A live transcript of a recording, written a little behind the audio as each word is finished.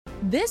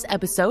This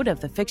episode of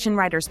the Fiction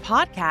Writers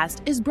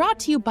Podcast is brought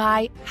to you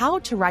by How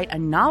to Write a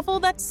Novel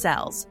That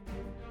Sells.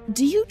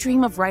 Do you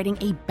dream of writing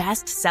a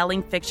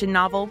best-selling fiction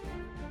novel?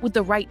 With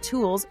the right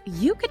tools,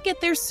 you could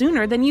get there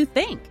sooner than you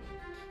think.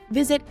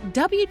 Visit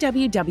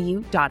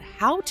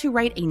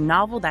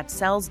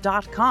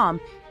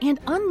www.howtowriteanovelthatsells.com and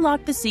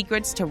unlock the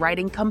secrets to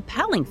writing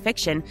compelling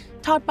fiction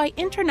taught by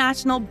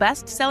international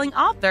best-selling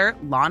author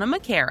Lana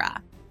McAra.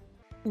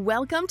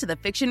 Welcome to the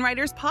Fiction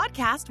Writers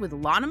Podcast with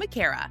Lana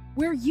McAra,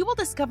 where you will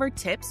discover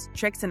tips,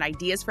 tricks, and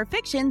ideas for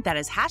fiction that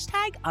is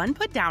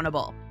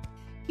 #unputdownable.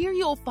 Here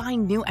you'll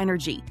find new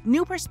energy,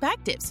 new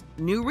perspectives,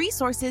 new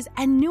resources,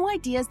 and new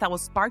ideas that will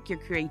spark your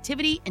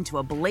creativity into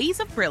a blaze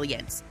of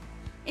brilliance.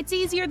 It's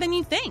easier than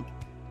you think.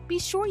 Be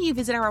sure you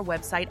visit our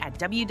website at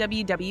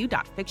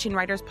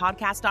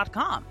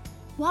www.fictionwriterspodcast.com.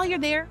 While you're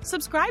there,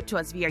 subscribe to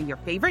us via your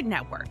favorite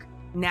network.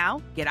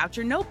 Now, get out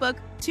your notebook,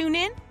 tune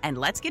in, and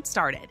let's get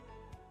started.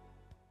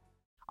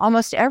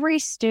 Almost every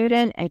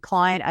student and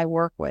client I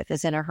work with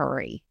is in a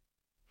hurry.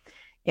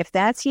 If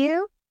that's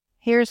you,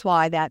 here's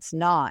why that's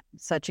not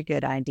such a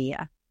good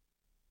idea.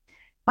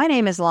 My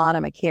name is Lana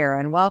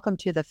McAra, and welcome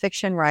to the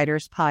Fiction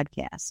Writers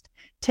Podcast.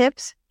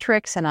 Tips,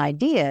 tricks, and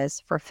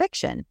ideas for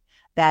fiction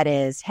that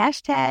is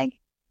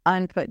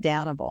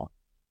 #unputdownable.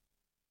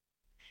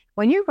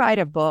 When you write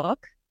a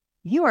book,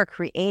 you are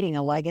creating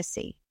a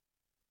legacy.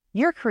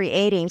 You're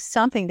creating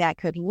something that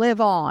could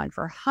live on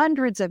for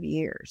hundreds of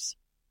years.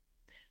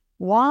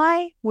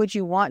 Why would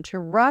you want to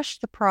rush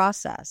the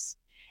process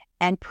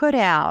and put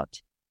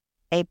out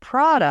a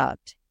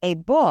product, a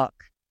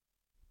book,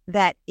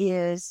 that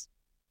is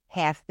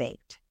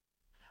half-baked?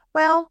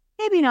 Well,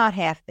 maybe not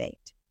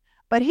half-baked,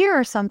 but here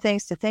are some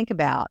things to think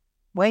about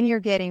when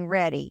you're getting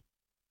ready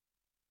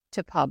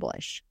to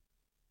publish.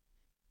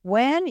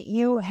 When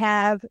you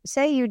have,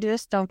 say you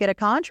just don't get a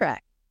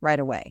contract right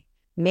away.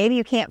 Maybe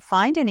you can't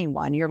find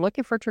anyone. You're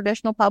looking for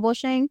traditional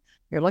publishing.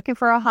 You're looking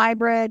for a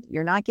hybrid.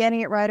 You're not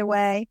getting it right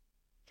away.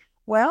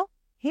 Well,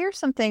 here's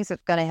some things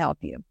that's going to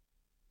help you.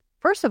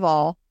 First of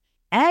all,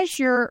 as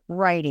you're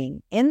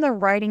writing, in the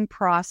writing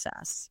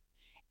process,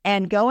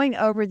 and going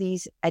over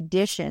these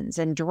additions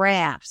and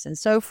drafts and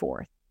so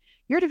forth,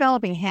 you're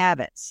developing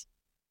habits.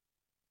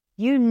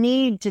 You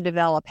need to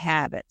develop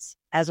habits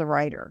as a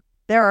writer.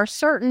 There are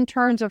certain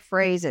turns of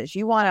phrases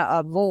you want to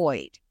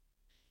avoid.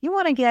 You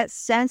want to get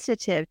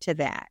sensitive to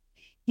that.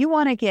 You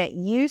want to get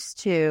used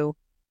to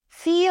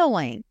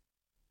feeling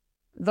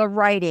the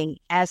writing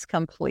as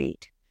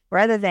complete,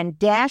 rather than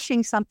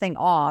dashing something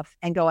off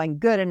and going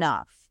good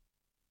enough.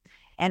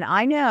 And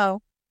I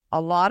know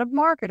a lot of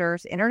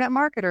marketers, internet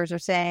marketers, are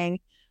saying,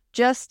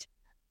 just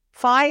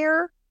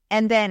fire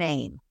and then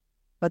aim.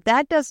 But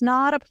that does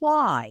not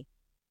apply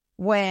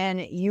when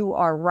you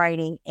are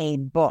writing a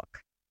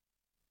book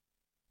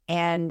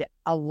and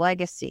a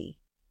legacy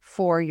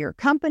for your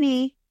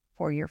company,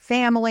 for your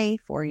family,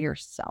 for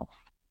yourself.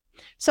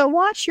 So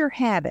watch your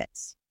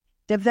habits.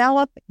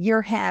 Develop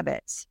your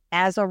habits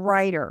as a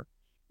writer.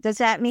 Does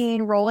that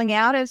mean rolling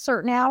out at a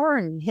certain hour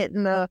and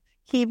hitting the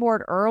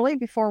keyboard early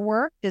before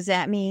work? Does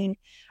that mean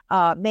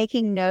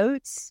making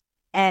notes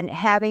and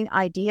having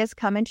ideas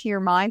come into your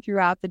mind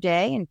throughout the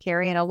day and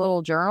carrying a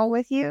little journal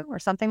with you or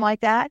something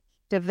like that?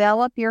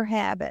 Develop your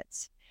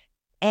habits.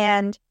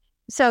 And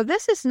so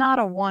this is not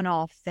a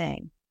one-off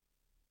thing.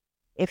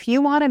 If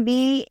you want to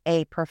be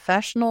a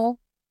professional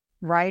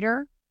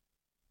writer,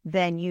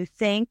 then you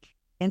think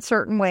in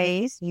certain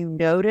ways, you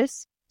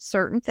notice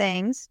certain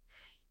things,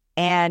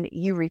 and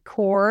you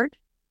record,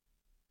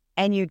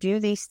 and you do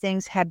these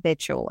things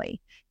habitually.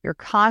 You're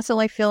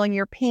constantly filling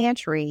your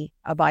pantry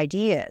of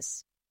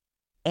ideas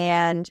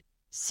and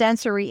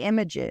sensory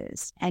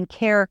images and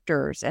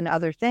characters and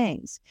other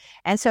things.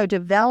 And so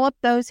develop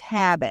those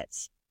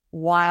habits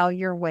while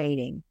you're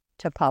waiting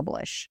to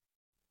publish.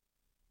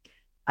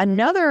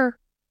 The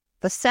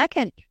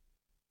second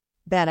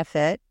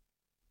benefit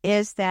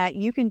is that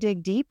you can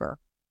dig deeper.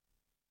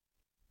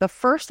 The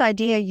first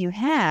idea you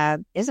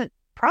have isn't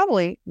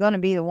probably going to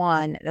be the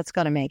one that's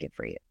going to make it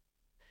for you.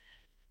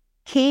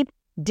 Keep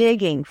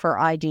digging for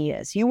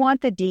ideas. You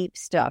want the deep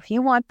stuff.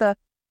 You want the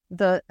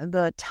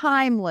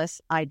timeless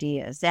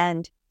ideas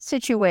and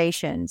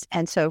situations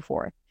and so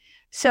forth.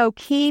 So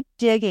keep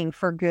digging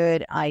for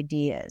good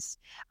ideas.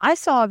 I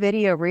saw a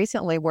video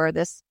recently where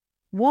this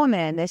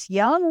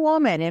young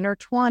woman in her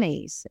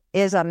 20s,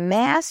 is a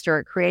master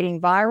at creating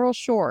viral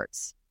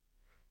shorts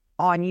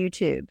on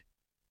YouTube.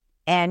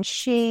 And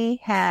she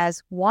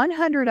has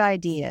 100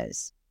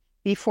 ideas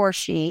before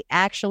she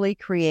actually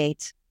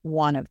creates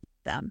one of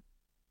them.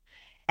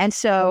 And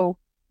so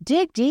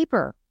dig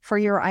deeper for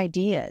your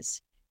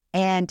ideas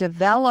and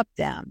develop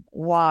them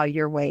while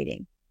you're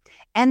waiting.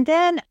 And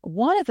then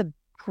one of the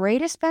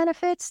greatest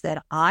benefits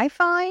that I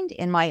find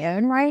in my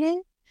own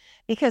writing,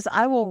 because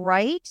I will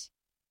write,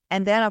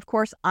 and then of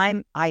course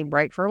I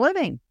write for a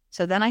living.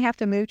 So then I have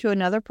to move to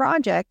another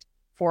project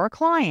for a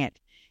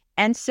client.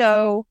 And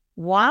so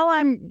while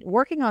I'm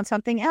working on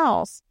something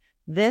else,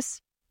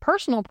 this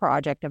personal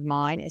project of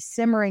mine is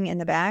simmering in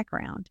the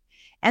background.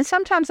 And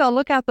sometimes I'll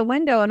look out the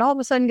window and all of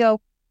a sudden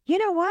go, you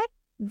know what?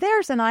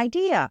 There's an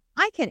idea.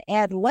 I can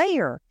add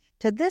layer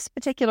to this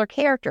particular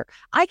character.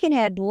 I can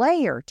add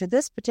layer to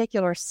this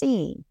particular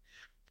scene.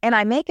 And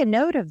I make a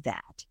note of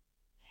that.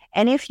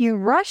 And if you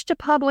rush to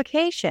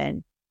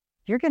publication,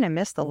 you're going to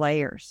miss the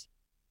layers.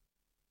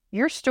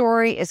 Your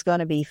story is going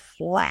to be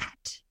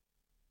flat.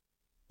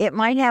 It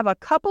might have a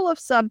couple of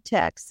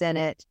subtexts in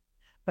it,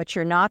 but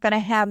you're not going to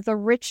have the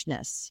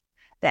richness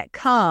that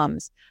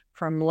comes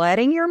from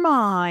letting your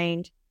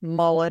mind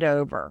mull it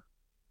over.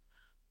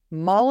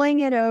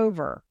 Mulling it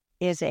over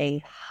is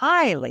a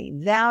highly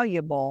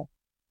valuable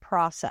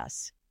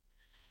process.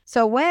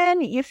 So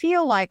when you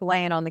feel like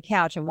laying on the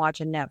couch and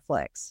watching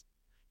Netflix,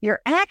 you're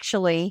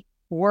actually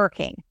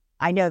working.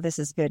 I know this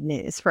is good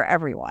news for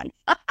everyone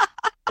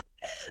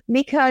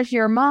because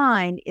your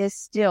mind is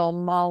still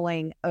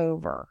mulling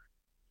over,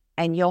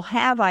 and you'll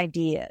have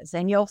ideas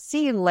and you'll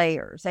see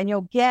layers and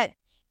you'll get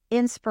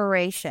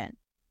inspiration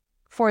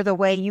for the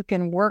way you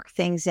can work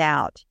things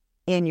out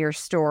in your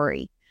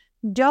story.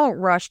 Don't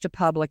rush to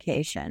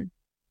publication.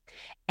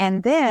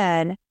 And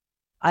then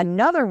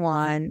another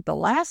one, the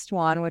last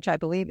one, which I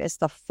believe is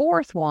the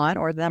fourth one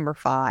or number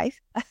 5,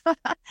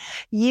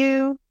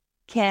 you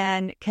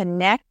can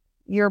connect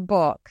your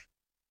book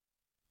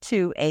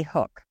to a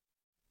hook.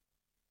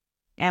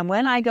 And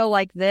when I go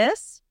like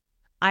this,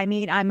 I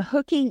mean I'm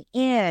hooking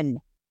in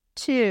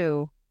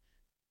to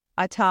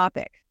a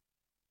topic.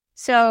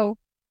 So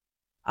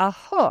a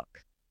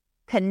hook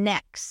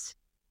connects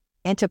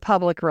into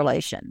public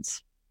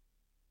relations.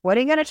 What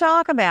are you going to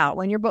talk about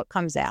when your book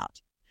comes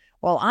out?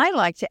 Well, I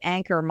like to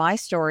anchor my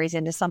stories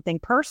into something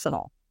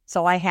personal.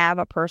 So I have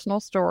a personal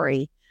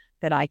story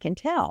that I can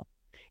tell.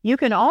 You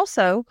can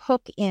also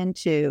hook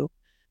into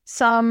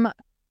some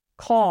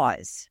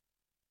cause.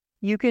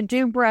 You could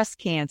do breast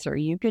cancer.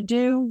 You could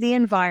do the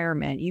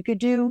environment. You could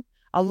do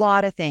a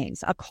lot of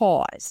things, a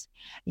cause.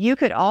 You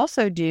could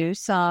also do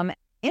some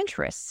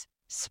interests,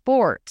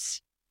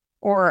 sports,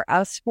 or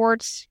a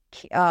sports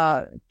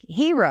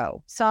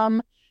hero,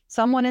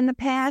 someone in the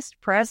past,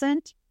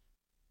 present,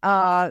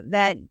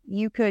 that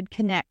you could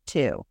connect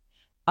to.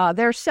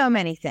 There's so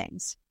many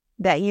things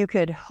that you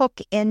could hook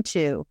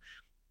into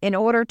in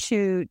order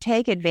to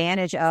take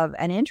advantage of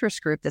an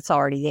interest group that's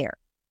already there.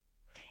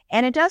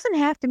 And it doesn't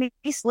have to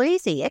be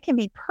sleazy. It can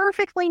be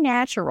perfectly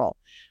natural.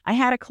 I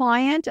had a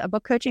client, a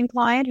book coaching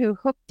client, who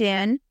hooked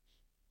in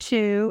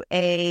to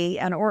a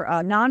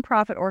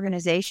nonprofit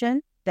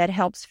organization that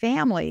helps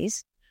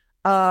families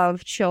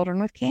of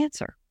children with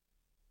cancer.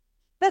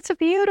 That's a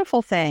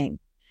beautiful thing.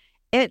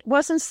 It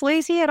wasn't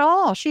sleazy at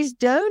all. She's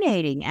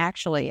donating,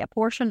 actually, a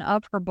portion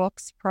of her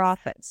book's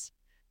profits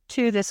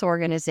to this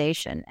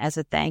organization as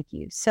a thank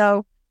you.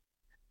 So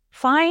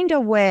find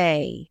a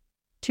way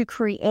to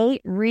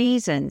create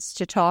reasons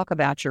to talk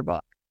about your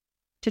book,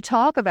 to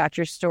talk about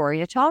your story,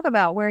 to talk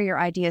about where your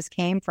ideas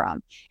came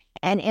from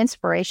and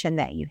inspiration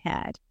that you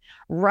had.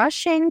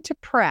 Rushing to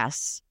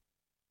press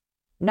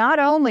not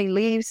only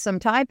leaves some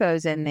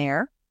typos in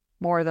there,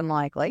 more than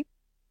likely,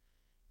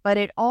 but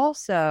it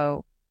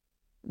also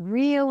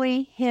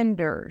really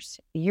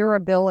hinders your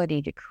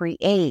ability to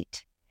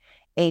create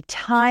a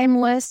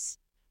timeless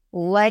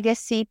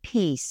legacy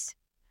piece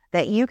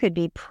that you could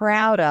be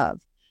proud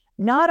of,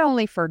 not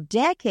only for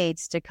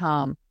decades to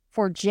come,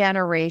 for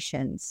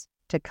generations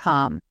to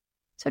come.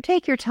 So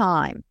take your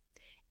time.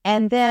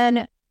 And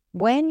then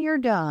when you're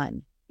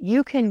done,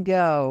 you can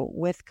go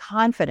with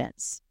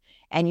confidence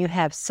and you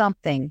have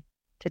something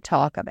to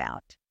talk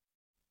about.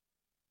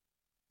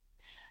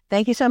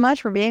 Thank you so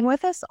much for being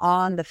with us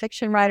on the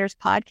Fiction Writers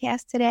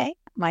Podcast today.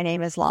 My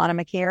name is Lana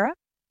McAra.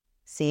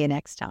 See you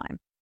next time.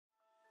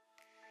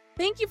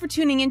 Thank you for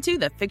tuning into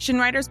the Fiction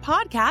Writers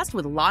Podcast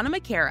with Lana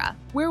McAra,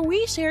 where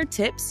we share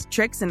tips,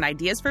 tricks, and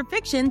ideas for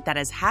fiction that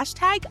is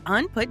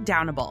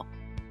 #unputdownable.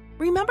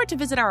 Remember to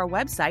visit our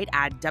website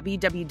at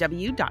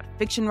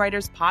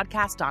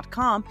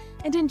www.fictionwriterspodcast.com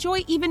and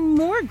enjoy even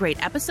more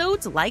great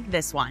episodes like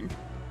this one.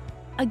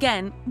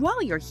 Again,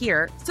 while you're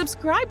here,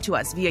 subscribe to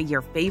us via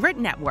your favorite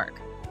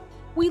network.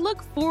 We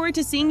look forward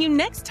to seeing you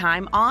next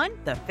time on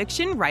the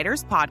Fiction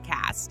Writers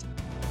Podcast.